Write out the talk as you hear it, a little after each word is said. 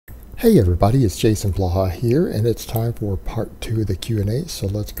Hey everybody, it's Jason Blaha here, and it's time for part 2 of the Q&A, so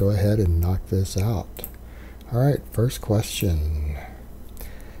let's go ahead and knock this out. Alright, first question.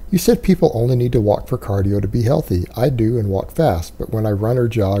 You said people only need to walk for cardio to be healthy. I do and walk fast, but when I run or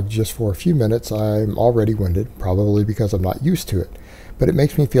jog just for a few minutes, I'm already winded, probably because I'm not used to it, but it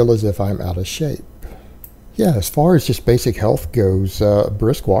makes me feel as if I'm out of shape. Yeah, as far as just basic health goes,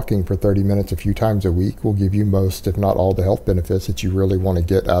 brisk walking for 30 minutes a few times a week will give you most, if not all, the health benefits that you really want to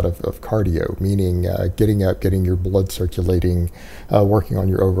get out of cardio, meaning getting up, getting your blood circulating, working on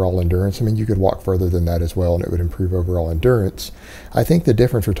your overall endurance. I mean, you could walk further than that as well, and it would improve overall endurance. I think the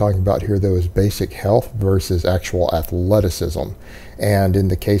difference we're talking about here, though, is basic health versus actual athleticism. And in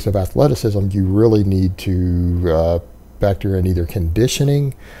the case of athleticism, you really need to factor in either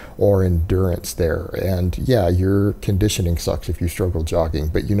conditioning or endurance there. And yeah, your conditioning sucks if you struggle jogging,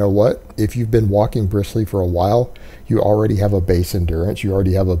 but you know what? If you've been walking briskly for a while, you already have a base endurance, you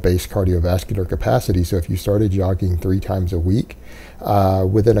already have a base cardiovascular capacity. So if you started jogging 3 times a week,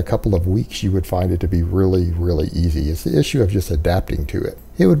 within a couple of weeks, you would find it to be really, really easy. It's the issue of just adapting to it.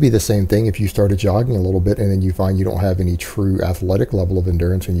 It would be the same thing if you started jogging a little bit and then you find you don't have any true athletic level of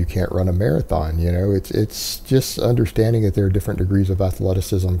endurance and you can't run a marathon. You know, it's just understanding that there are different degrees of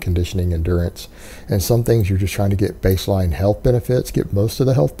athleticism, conditioning, endurance, and some things you're just trying to get baseline health benefits, get most of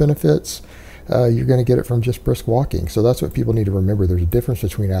the health benefits. You're going to get it from just brisk walking. So that's what people need to remember. There's a difference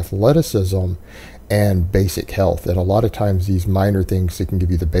between athleticism and basic health. And a lot of times these minor things that can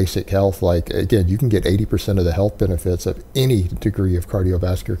give you the basic health, like again, you can get 80% of the health benefits of any degree of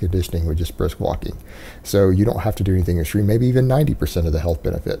cardiovascular conditioning with just brisk walking. So you don't have to do anything extreme, maybe even 90% of the health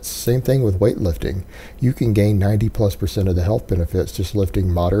benefits. Same thing with weightlifting. You can gain 90+% of the health benefits just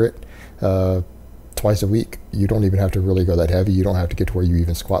lifting moderate, twice a week. You don't even have to really go that heavy. You don't have to get to where you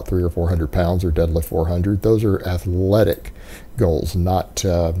even squat 300 or 400 pounds or deadlift 400. Those are athletic goals, not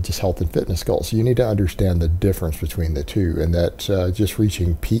just health and fitness goals. So you need to understand the difference between the two, and that just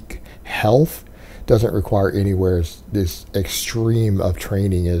reaching peak health doesn't require anywhere this extreme of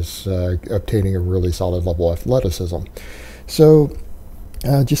training as obtaining a really solid level of athleticism. So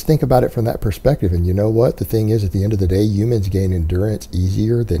just think about it from that perspective. And you know what? The thing is, at the end of the day, humans gain endurance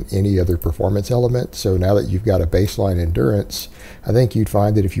easier than any other performance element. So now that you've got a baseline endurance, I think you'd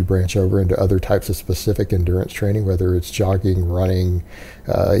find that if you branch over into other types of specific endurance training, whether it's jogging, running,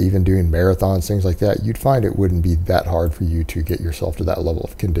 even doing marathons, things like that, you'd find it wouldn't be that hard for you to get yourself to that level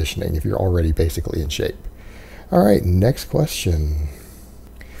of conditioning if you're already basically in shape. All right, next question.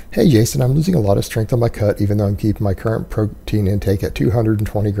 Hey Jason, I'm losing a lot of strength on my cut even though I'm keeping my current protein intake at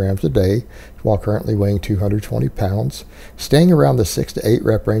 220 grams a day while currently weighing 220 pounds, staying around the 6 to 8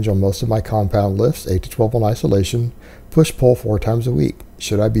 rep range on most of my compound lifts, 8 to 12 on isolation, push-pull 4 times a week.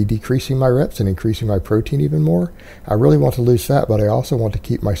 Should I be decreasing my reps and increasing my protein even more? I really want to lose fat, but I also want to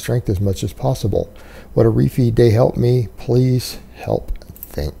keep my strength as much as possible. Would a refeed day help me? Please help.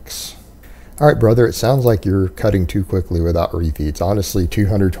 Thanks. All right, brother, it sounds like you're cutting too quickly without refeeds. Honestly,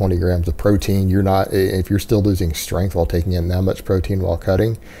 220 grams of protein, you're not, if you're still losing strength while taking in that much protein while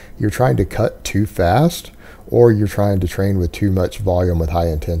cutting, you're trying to cut too fast, or you're trying to train with too much volume with high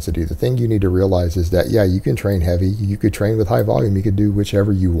intensity. The thing you need to realize is that, yeah, you can train heavy, you could train with high volume, you could do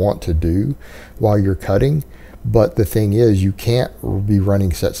whichever you want to do while you're cutting. But the thing is, you can't be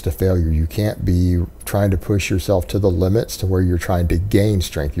running sets to failure. You can't be trying to push yourself to the limits to where you're trying to gain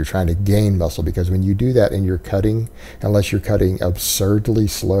strength. You're trying to gain muscle, because when you do that and you're cutting, unless you're cutting absurdly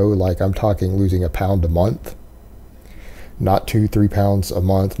slow, like I'm talking losing a pound a month, not 2-3 pounds a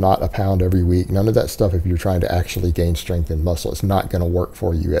month, not a pound every week, none of that stuff. If you're trying to actually gain strength and muscle, it's not going to work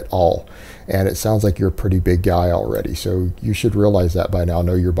for you at all. And it sounds like you're a pretty big guy already, so you should realize that by now.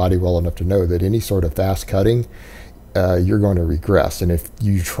 Know your body well enough to know that any sort of fast cutting, you're going to regress. And if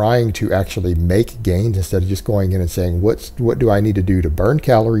you're trying to actually make gains instead of just going in and saying, what do I need to do to burn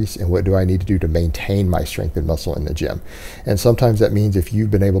calories and what do I need to do to maintain my strength and muscle in the gym? And sometimes that means if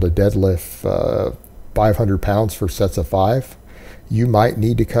you've been able to deadlift 500 pounds for sets of 5, you might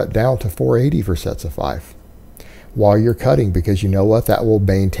need to cut down to 480 for sets of 5 while you're cutting, because you know what? That will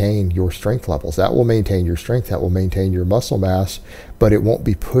maintain your strength levels. That will maintain your strength. That will maintain your muscle mass, but it won't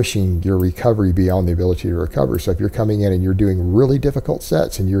be pushing your recovery beyond the ability to recover. So if you're coming in and you're doing really difficult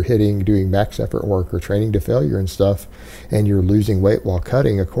sets and you're doing max effort work or training to failure and stuff, and you're losing weight while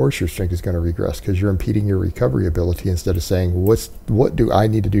cutting, of course your strength is going to regress because you're impeding your recovery ability instead of saying, what do I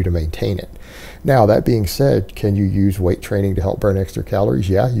need to do to maintain it? Now, that being said, can you use weight training to help burn extra calories?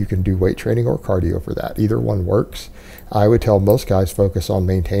 Yeah, you can do weight training or cardio for that. Either one works. I would tell most guys focus on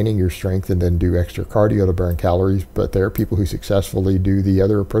maintaining your strength and then do extra cardio to burn calories, but there are people who successfully do the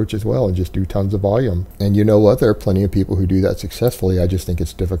other approach as well and just do tons of volume. And you know what? There are plenty of people who do that successfully. I just think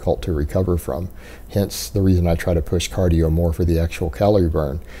it's difficult to recover from. Hence the reason I try to push cardio more for the actual calorie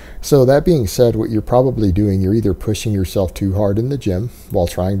burn. So that being said, what you're probably doing, you're either pushing yourself too hard in the gym while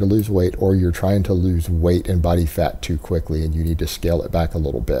trying to lose weight, or you're trying to lose weight and body fat too quickly and you need to scale it back a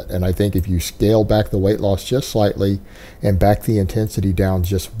little bit. And I think if you scale back the weight loss just slightly and back the intensity down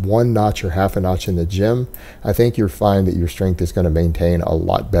just one notch or half a notch in the gym, I think you'll find that your strength is going to maintain a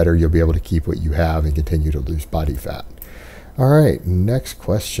lot better. You'll be able to keep what you have and continue to lose body fat. All right, next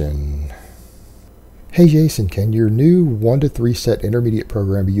question. Hey Jason, can your new 1 to 3 set intermediate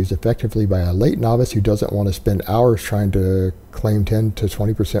program be used effectively by a late novice who doesn't want to spend hours trying to claim 10 to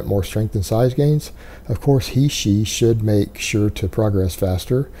 20% more strength and size gains? Of course, she should make sure to progress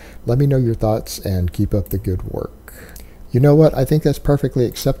faster. Let me know your thoughts and keep up the good work. You know what? I think that's perfectly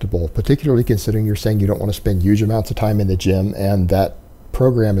acceptable, particularly considering you're saying you don't want to spend huge amounts of time in the gym, and that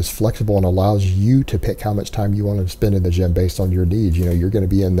program is flexible and allows you to pick how much time you want to spend in the gym based on your needs. You know, you're going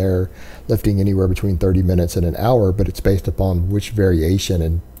to be in there lifting anywhere between 30 minutes and an hour, but it's based upon which variation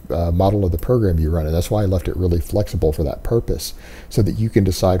and model of the program you run. And that's why I left it really flexible for that purpose, so that you can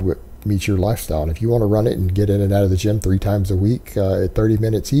decide what meets your lifestyle. And if you want to run it and get in and out of the gym 3 times a week at 30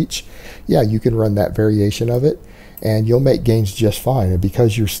 minutes each, yeah, you can run that variation of it, and you'll make gains just fine. And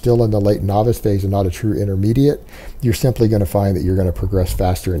because you're still in the late novice phase and not a true intermediate, you're simply going to find that you're going to progress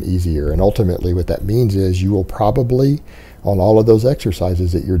faster and easier. And ultimately what that means is you will probably, on all of those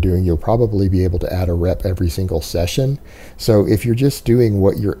exercises that you're doing, you'll probably be able to add a rep every single session. So if you're just doing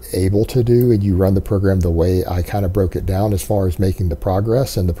what you're able to do and you run the program the way I kind of broke it down as far as making the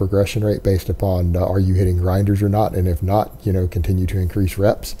progress and the progression rate based upon are you hitting grinders or not, and if not, you know, continue to increase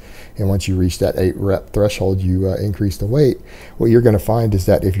reps. And once you reach that 8 rep threshold, you increase the weight. What you're going to find is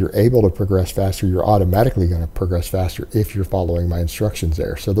that if you're able to progress faster, you're automatically going to progress faster if you're following my instructions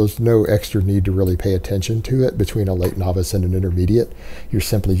there. So there's no extra need to really pay attention to it between a late novice and an intermediate. You're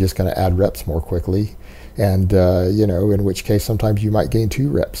simply just going to add reps more quickly. And, you know, in which case sometimes you might gain 2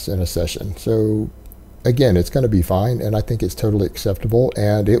 reps in a session. So again, it's going to be fine, and I think it's totally acceptable,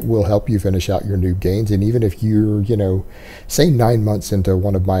 and it will help you finish out your noob gains. And even if you're, you know, say 9 months into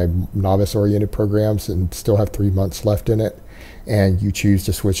one of my novice-oriented programs and still have 3 months left in it, and you choose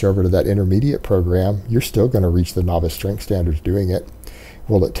to switch over to that intermediate program, you're still going to reach the novice strength standards doing it.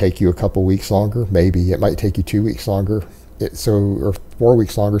 Will it take you a couple weeks longer? Maybe. It might take you 2 weeks longer, or 4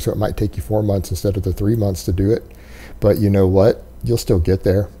 weeks longer, so it might take you 4 months instead of the 3 months to do it. But you know what? You'll still get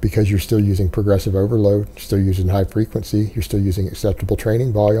there because you're still using progressive overload, still using high frequency, you're still using acceptable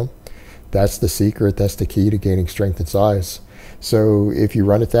training volume. That's the secret. That's the key to gaining strength and size. So if you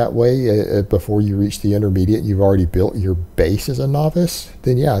run it that way before you reach the intermediate, you've already built your base as a novice,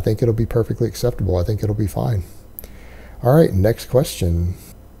 then yeah, I think it'll be perfectly acceptable. I think it'll be fine. All right, next question.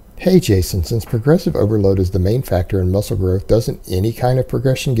 Hey Jason, since progressive overload is the main factor in muscle growth, doesn't any kind of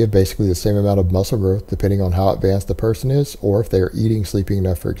progression give basically the same amount of muscle growth depending on how advanced the person is, or if they are eating, sleeping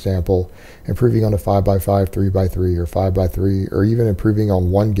enough, for example, improving on a 5x5, 3x3, or 5x3, or even improving on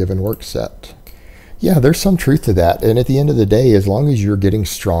one given work set? Yeah, there's some truth to that. And at the end of the day, as long as you're getting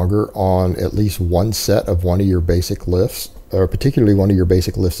stronger on at least one set of one of your basic lifts, or particularly one of your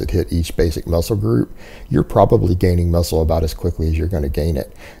basic lifts that hit each basic muscle group, you're probably gaining muscle about as quickly as you're going to gain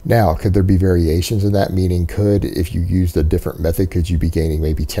it. Now, could there be variations in that? Meaning, if you used a different method, could you be gaining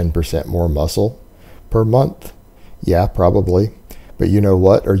maybe 10% more muscle per month? Yeah, probably. But you know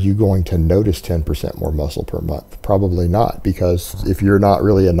what? Are you going to notice 10% more muscle per month? Probably not, because if you're not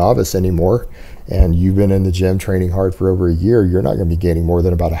really a novice anymore and you've been in the gym training hard for over a year, you're not going to be gaining more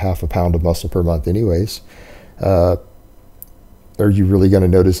than about a half a pound of muscle per month anyways. Are you really going to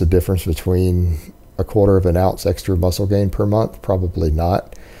notice a difference between a 1/4 of an ounce extra muscle gain per month? Probably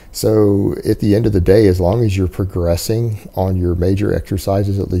not. So at the end of the day, as long as you're progressing on your major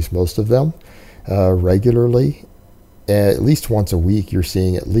exercises, at least most of them, regularly, at least once a week, you're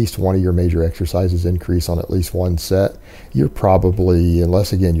seeing at least one of your major exercises increase on at least one set, you're probably,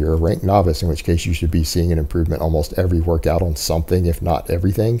 unless again you're a ranked novice, in which case you should be seeing an improvement almost every workout on something, if not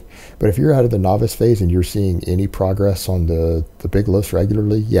everything. But if you're out of the novice phase and you're seeing any progress on the big lifts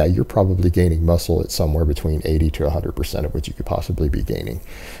regularly, yeah, you're probably gaining muscle at somewhere between 80 to 100% of what you could possibly be gaining.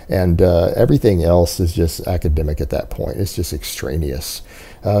 And everything else is just academic at that point. It's just extraneous.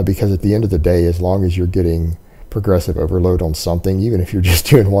 Because at the end of the day, as long as you're getting progressive overload on something, even if you're just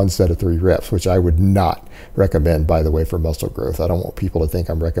doing one set of 3 reps, which I would not recommend, by the way, for muscle growth. I don't want people to think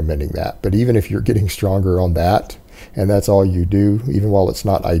I'm recommending that. But even if you're getting stronger on that, and that's all you do, even while it's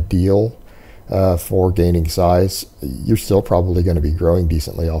not ideal for gaining size, you're still probably going to be growing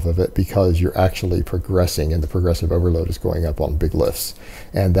decently off of it because you're actually progressing, and the progressive overload is going up on big lifts.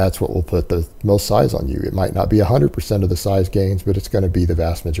 And that's what will put the most size on you. It might not be 100% of the size gains, but it's going to be the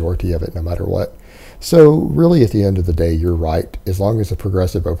vast majority of it no matter what. So really, at the end of the day, you're right. As long as the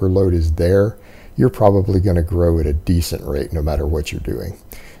progressive overload is there, you're probably going to grow at a decent rate no matter what you're doing.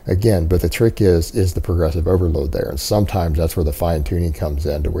 Again, but the trick is the progressive overload there? And sometimes that's where the fine tuning comes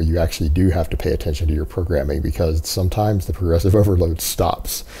in, to where you actually do have to pay attention to your programming, because sometimes the progressive overload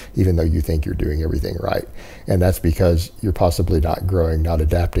stops, even though you think you're doing everything right. And that's because you're possibly not growing, not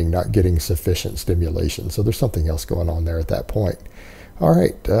adapting, not getting sufficient stimulation. So there's something else going on there at that point. All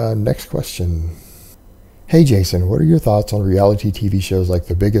right, next question. Hey Jason, what are your thoughts on reality TV shows like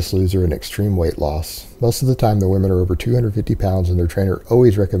The Biggest Loser and Extreme Weight Loss? Most of the time the women are over 250 pounds and their trainer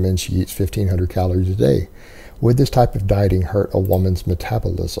always recommends she eats 1,500 calories a day. Would this type of dieting hurt a woman's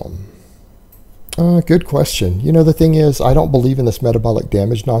metabolism? Good question. You know, the thing is, I don't believe in this metabolic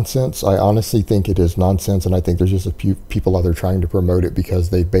damage nonsense. I honestly think it is nonsense, and I think there's just a few people out there trying to promote it because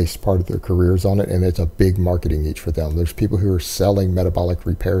they base part of their careers on it, and it's a big marketing niche for them. There's people who are selling metabolic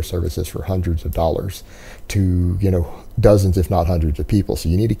repair services for hundreds of dollars to, you know, dozens, if not hundreds of people. So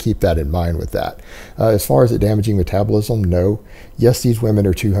you need to keep that in mind with that. As far as it damaging metabolism, no. Yes, these women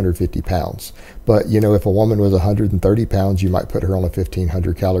are 250 pounds. But, you know, if a woman was 130 pounds, you might put her on a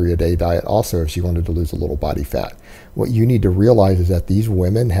 1,500 calorie a day diet also if she wanted to lose a little body fat. What you need to realize is that these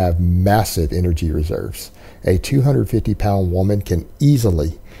women have massive energy reserves. A 250 pound woman can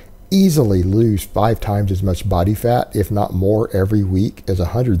easily lose 5 times as much body fat, if not more, every week as a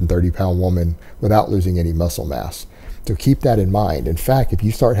 130 pound woman without losing any muscle mass. So keep that in mind. In fact, if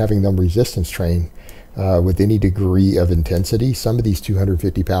you start having them resistance train with any degree of intensity, some of these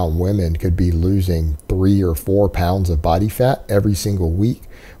 250 pound women could be losing 3 or 4 pounds of body fat every single week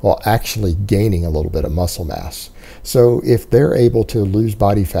while actually gaining a little bit of muscle mass. So if they're able to lose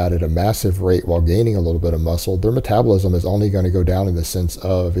body fat at a massive rate while gaining a little bit of muscle, their metabolism is only going to go down in the sense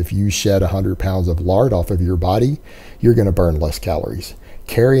of, if you shed 100 pounds of lard off of your body, you're going to burn less calories.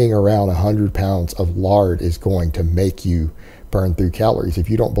 Carrying around 100 pounds of lard is going to make you burn through calories. If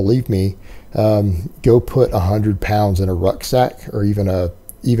you don't believe me, go put 100 pounds in a rucksack, or even a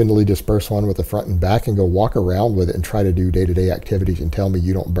evenly dispersed one with the front and back, and go walk around with it and try to do day-to-day activities, and tell me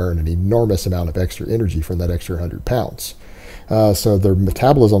you don't burn an enormous amount of extra energy from that extra 100 pounds. So their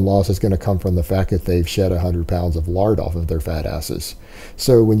metabolism loss is going to come from the fact that they've shed 100 pounds of lard off of their fat asses.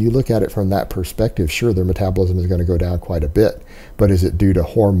 So when you look at it from that perspective, sure, their metabolism is going to go down quite a bit. But is it due to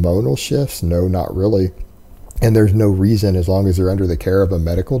hormonal shifts? No, not really. And there's no reason, as long as they're under the care of a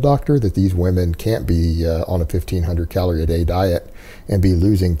medical doctor, that these women can't be on a 1,500 calorie a day diet and be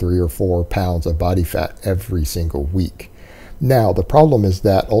losing 3 or 4 pounds of body fat every single week. Now, the problem is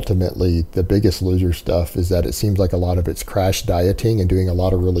that ultimately the Biggest Loser stuff is that it seems like a lot of it's crash dieting and doing a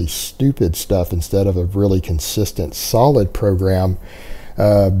lot of really stupid stuff instead of a really consistent, solid program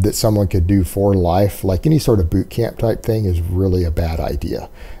that someone could do for life. Like any sort of boot camp type thing is really a bad idea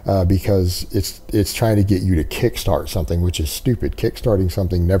because it's trying to get you to kickstart something, which is stupid. Kickstarting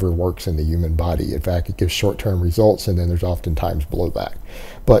something never works in the human body. In fact, it gives short-term results, and then there's oftentimes blowback.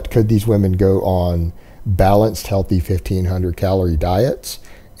 But could these women go on balanced, healthy 1,500 calorie diets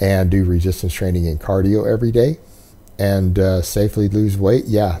and do resistance training and cardio every day and safely lose weight?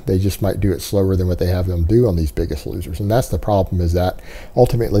 Yeah, they just might do it slower than what they have them do on these Biggest Losers. And that's the problem, is that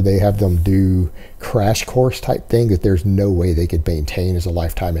ultimately they have them do crash course type thing that there's no way they could maintain as a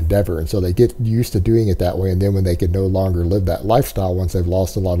lifetime endeavor. And so they get used to doing it that way, and then when they can no longer live that lifestyle, once they've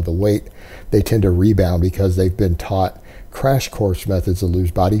lost a lot of the weight, they tend to rebound because they've been taught crash course methods to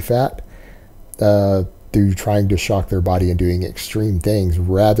lose body fat through trying to shock their body and doing extreme things,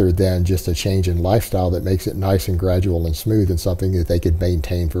 rather than just a change in lifestyle that makes it nice and gradual and smooth and something that they could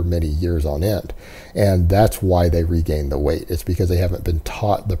maintain for many years on end. And that's why they regain the weight. It's because they haven't been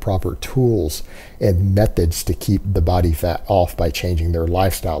taught the proper tools and methods to keep the body fat off by changing their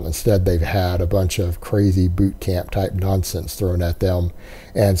lifestyle. Instead, they've had a bunch of crazy boot camp type nonsense thrown at them,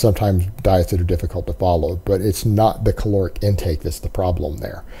 and sometimes diets that are difficult to follow. But it's not the caloric intake that's the problem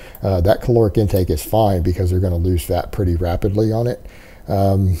there. That caloric intake is fine because they're going to lose fat pretty rapidly on it.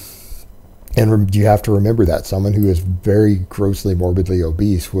 And you have to remember that someone who is very grossly morbidly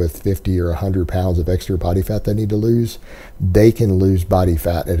obese with 50 or 100 pounds of extra body fat they need to lose, they can lose body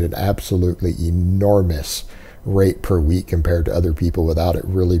fat at an absolutely enormous rate per week compared to other people without it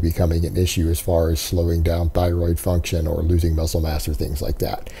really becoming an issue as far as slowing down thyroid function or losing muscle mass or things like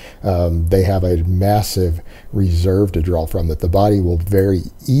that. They have a massive reserve to draw from that the body will very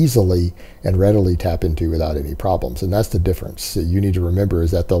easily and readily tap into without any problems. And that's the difference. So you need to remember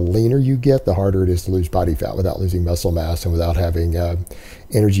is that the leaner you get, the harder it is to lose body fat without losing muscle mass and without having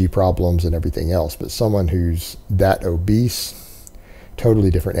energy problems and everything else. But someone who's that obese,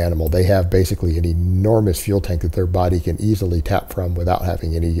 totally different animal. They have basically an enormous fuel tank that their body can easily tap from without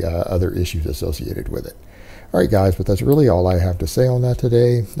having any other issues associated with it. All right, guys, but that's really all I have to say on that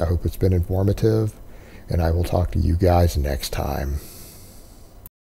today. I hope it's been informative, and I will talk to you guys next time.